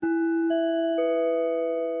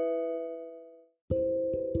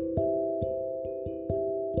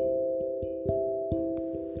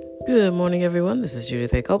Good morning, everyone. This is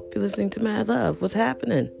Judith. I hope you're listening to Mad Love. What's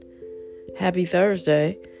happening? Happy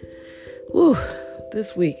Thursday. Woo,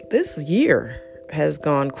 this year has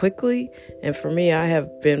gone quickly. And for me, I have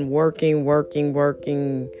been working,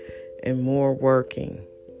 and more working.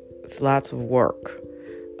 It's lots of work.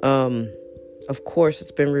 Of course,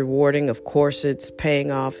 it's been rewarding. Of course, it's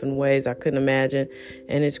paying off in ways I couldn't imagine.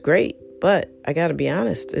 And it's great. But I got to be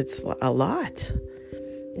honest, it's a lot,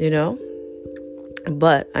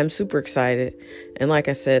 But I'm super excited. And like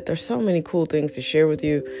I said, there's so many cool things to share with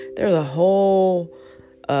you. There's a whole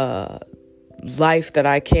life that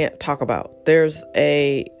I can't talk about. There's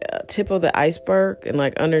a tip of the iceberg, and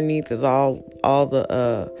like underneath is all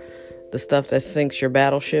the stuff that sinks your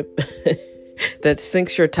battleship, that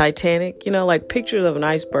sinks your Titanic. Like pictures of an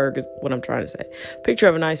iceberg is what I'm trying to say. Picture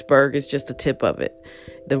of an iceberg is just the tip of it.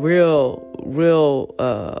 The real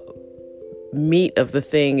meat of the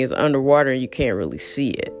thing is underwater and you can't really see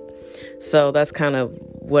it. So that's kind of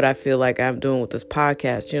what I feel like I'm doing with this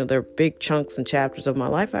podcast. There are big chunks and chapters of my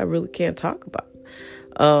life I really can't talk about.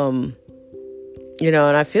 And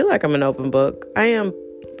I feel like I'm an open book. I am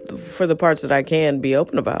for the parts that I can be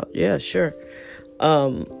open about. Yeah, sure.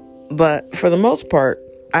 But for the most part,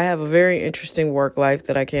 I have a very interesting work life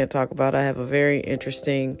that I can't talk about. I have a very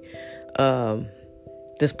interesting,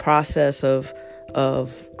 this process of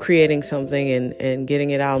creating something and getting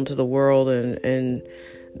it out into the world and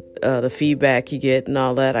the feedback you get and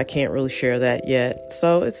all that. I can't really share that yet.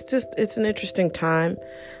 So it's an interesting time.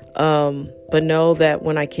 But know that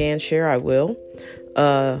when I can share, I will.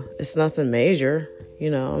 It's nothing major.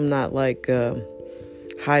 I'm not like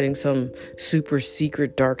hiding some super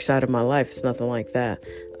secret dark side of my life. It's nothing like that.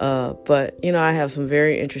 But I have some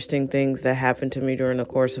very interesting things that happen to me during the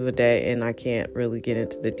course of a day, and I can't really get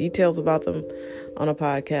into the details about them on a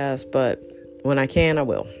podcast, but when I can, I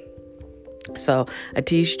will. So I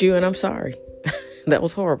teased you, and I'm sorry. That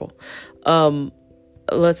was horrible.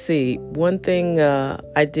 Let's see. One thing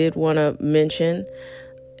I did want to mention,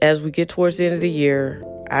 as we get towards the end of the year,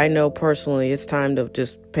 I know personally it's time to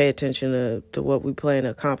just pay attention to what we plan to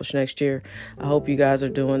accomplish next year. I hope you guys are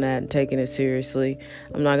doing that and taking it seriously.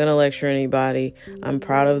 I'm not going to lecture anybody. I'm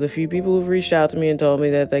proud of the few people who've reached out to me and told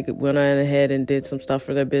me that they went on ahead and did some stuff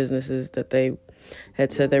for their businesses that they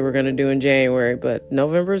had said they were going to do in January. But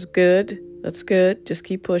November is good. That's good. Just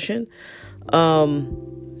keep pushing.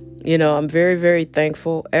 I'm very, very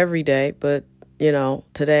thankful every day, but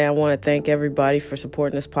today I want to thank everybody for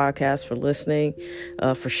supporting this podcast, for listening,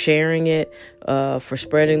 for sharing it, for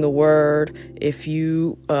spreading the word. If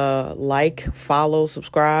you follow,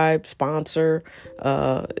 subscribe, sponsor,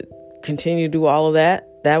 continue to do all of that,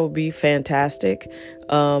 that would be fantastic.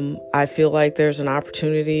 I feel like there's an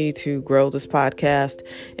opportunity to grow this podcast,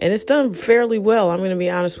 and it's done fairly well. I'm going to be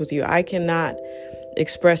honest with you. I cannot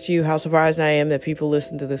express to you how surprised I am that people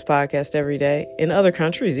listen to this podcast every day in other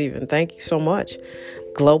countries even. Thank you so much.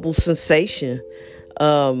 Global sensation.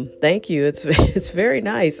 Thank you. It's very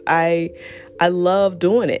nice. I love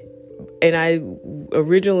doing it. And I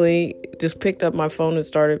originally just picked up my phone and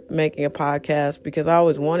started making a podcast because I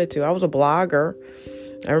always wanted to. I was a blogger.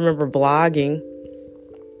 I remember blogging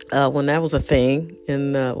when that was a thing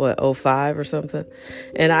in 2005 or something.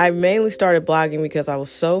 And I mainly started blogging because I was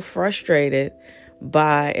so frustrated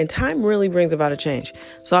and time really brings about a change.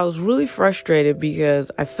 So I was really frustrated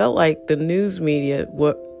because I felt like the news media,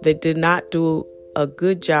 they did not do a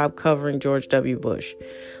good job covering George W. Bush.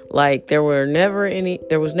 Like there was never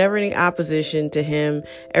any opposition to him.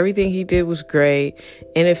 Everything he did was great.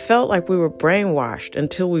 And it felt like we were brainwashed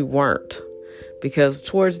until we weren't. Because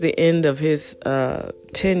towards the end of his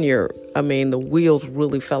tenure, the wheels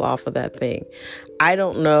really fell off of that thing. I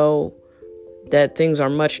don't know that things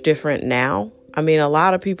are much different now. A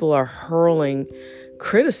lot of people are hurling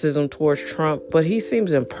criticism towards Trump, but he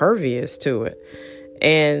seems impervious to it.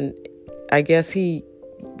 And I guess he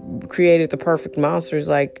created the perfect monsters.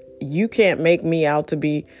 Like, you can't make me out to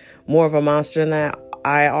be more of a monster than that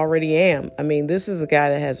I already am. This is a guy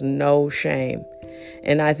that has no shame.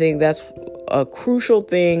 And I think that's a crucial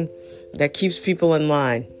thing that keeps people in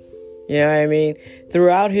line. You know what I mean?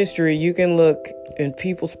 Throughout history, you can look in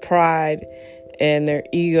people's pride and their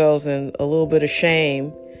egos and a little bit of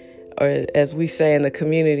shame, or as we say in the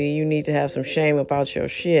community, you need to have some shame about your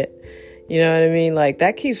shit. You know what I mean? Like,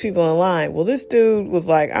 that keeps people in line. Well, this dude was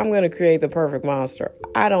like, I'm going to create the perfect monster.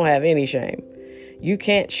 I don't have any shame. You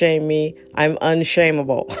can't shame me. I'm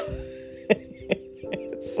unshameable.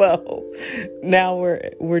 So now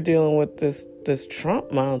we're dealing with this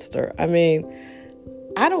Trump monster.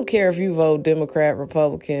 I don't care if you vote Democrat,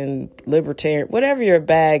 Republican, Libertarian, whatever your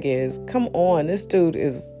bag is. Come on, this dude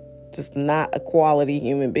is just not a quality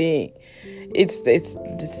human being. It's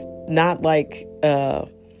not like a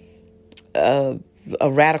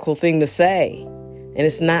radical thing to say. And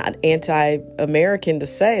it's not anti-American to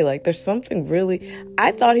say. Like, there's something really...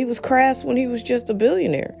 I thought he was crass when he was just a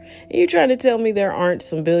billionaire. And you're trying to tell me there aren't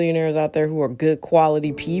some billionaires out there who are good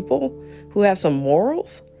quality people, who have some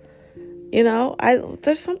morals? You know,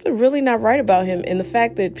 there's something really not right about him. And the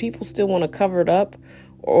fact that people still want to cover it up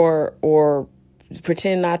or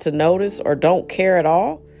pretend not to notice or don't care at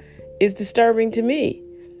all is disturbing to me,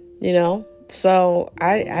 you know? So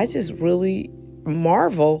I just really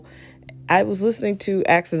marvel. I was listening to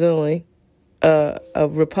accidentally a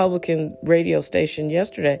Republican radio station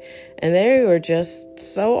yesterday, and they were just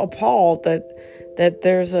so appalled that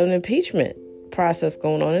there's an impeachment process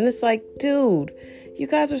going on. And it's like, dude, you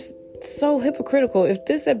guys are so hypocritical. If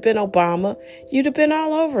this had been Obama, you'd have been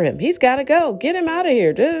all over him. He's got to go. Get him out of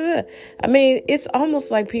here. I mean, it's almost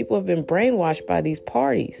like people have been brainwashed by these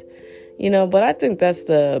parties, you know, but I think that's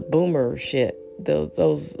the boomer shit.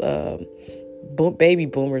 Those baby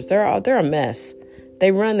boomers, they're a mess.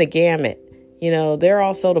 They run the gamut. You know, they're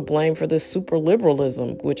also to blame for this super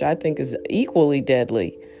liberalism, which I think is equally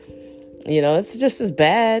deadly. You know, it's just as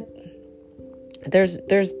bad. There's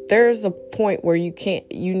a point where you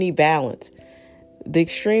need balance. The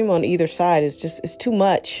extreme on either side it's too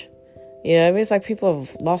much. You know, I mean, it's like people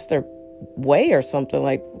have lost their way or something.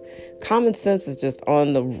 Like, common sense is just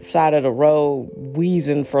on the side of the road,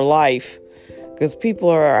 wheezing for life. Because people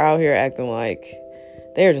are out here acting like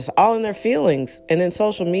they're just all in their feelings. And then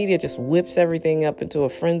social media just whips everything up into a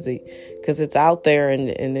frenzy because it's out there and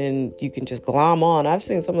then you can just glom on. I've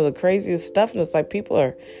seen some of the craziest stuff, and it's like people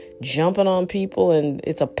are jumping on people and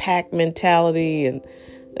it's a pack mentality. And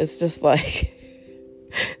it's just like,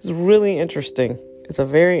 it's really interesting. It's a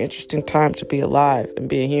very interesting time to be alive and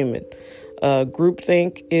be a human.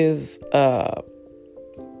 Groupthink is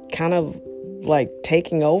kind of like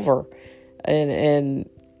taking over. And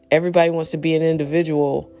everybody wants to be an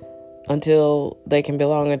individual until they can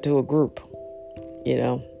belong into a group. You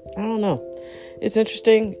know, I don't know. It's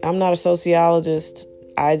interesting. I'm not a sociologist.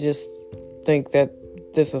 I just think that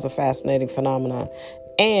this is a fascinating phenomenon.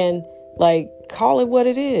 And, like, call it what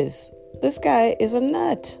it is. This guy is a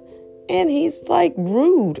nut. And he's, like,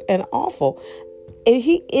 rude and awful. And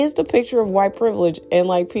he is the picture of white privilege. And,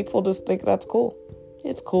 like, people just think that's cool.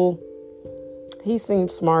 It's cool. He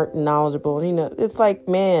seems smart and knowledgeable, and it's like,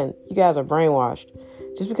 man, you guys are brainwashed.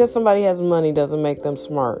 Just because somebody has money doesn't make them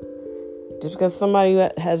smart. Just because somebody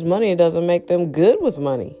has money doesn't make them good with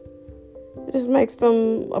money. It just makes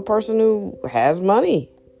them a person who has money.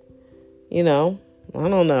 You know, I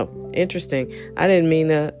don't know. Interesting. I didn't mean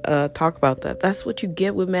to talk about that. That's what you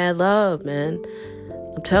get with mad love, man.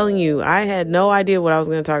 I'm telling you, I had no idea what I was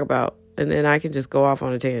going to talk about, and then I can just go off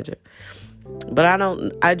on a tangent. But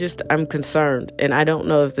I'm concerned, and I don't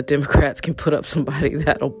know if the Democrats can put up somebody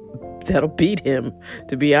that'll beat him,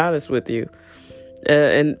 to be honest with you.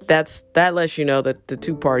 And that lets you know that the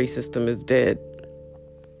two-party system is dead.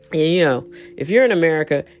 And, you know, if you're in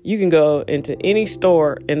America, you can go into any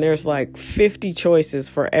store and there's like 50 choices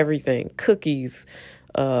for everything. Cookies,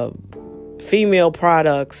 female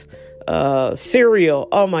products, cereal.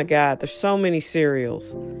 Oh my God, there's so many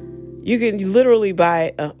cereals. You can literally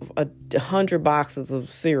buy 100 boxes of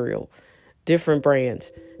cereal, different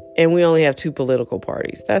brands, and we only have 2 political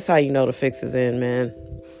parties. That's how you know the fix is in, man.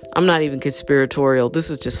 I'm not even conspiratorial. This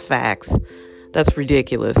is just facts. That's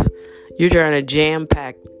ridiculous. You're trying to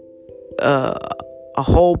jam-pack a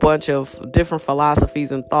whole bunch of different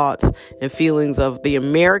philosophies and thoughts and feelings of the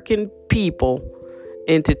American people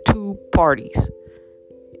into 2 parties.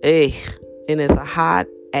 And it's a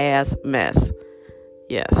hot-ass mess.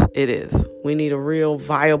 Yes, it is. We need a real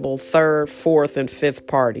viable 3rd, 4th, and 5th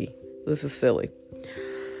party. This is silly.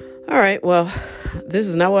 All right, well, this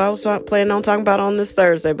is not what I was planning on talking about on this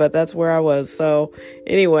Thursday, but that's where I was. So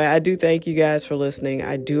anyway, I do thank you guys for listening.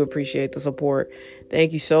 I do appreciate the support.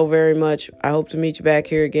 Thank you so very much. I hope to meet you back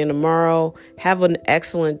here again tomorrow. Have an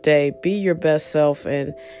excellent day. Be your best self.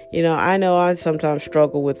 And, you know I sometimes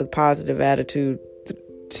struggle with a positive attitude,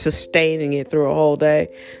 sustaining it through a whole day.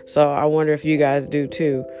 So I wonder if you guys do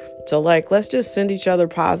too. So let's just send each other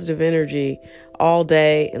positive energy all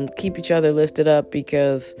day and keep each other lifted up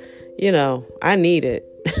because, I need it.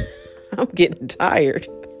 I'm getting tired.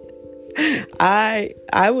 I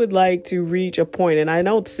would like to reach a point, and I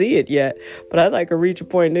don't see it yet, but I'd like to reach a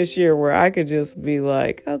point this year where I could just be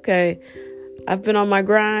like, okay, I've been on my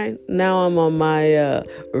grind. Now I'm on my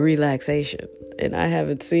relaxation. And I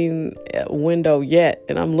haven't seen a window yet,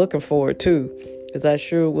 and I'm looking forward to. because I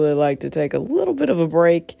sure would like to take a little bit of a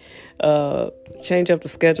break, change up the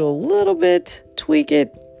schedule a little bit, tweak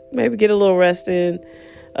it, maybe get a little rest in,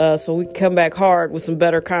 so we can come back hard with some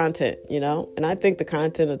better content, And I think the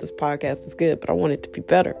content of this podcast is good, but I want it to be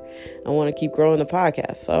better. I want to keep growing the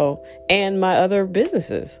podcast. So, and my other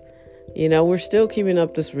businesses, we're still keeping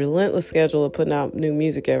up this relentless schedule of putting out new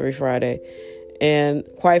music every Friday. And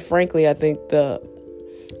quite frankly, I think the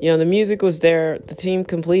music was there. The team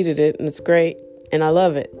completed it, and it's great. And I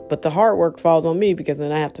love it. But the hard work falls on me, because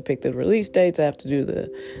then I have to pick the release dates. I have to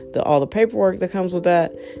do all the paperwork that comes with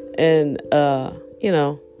that. And,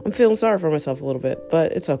 I'm feeling sorry for myself a little bit,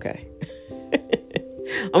 but it's okay.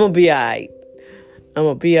 I'm going to be all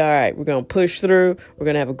right. We're going to push through. We're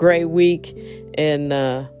going to have a great week. And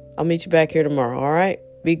I'll meet you back here tomorrow. All right?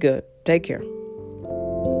 Be good. Take care.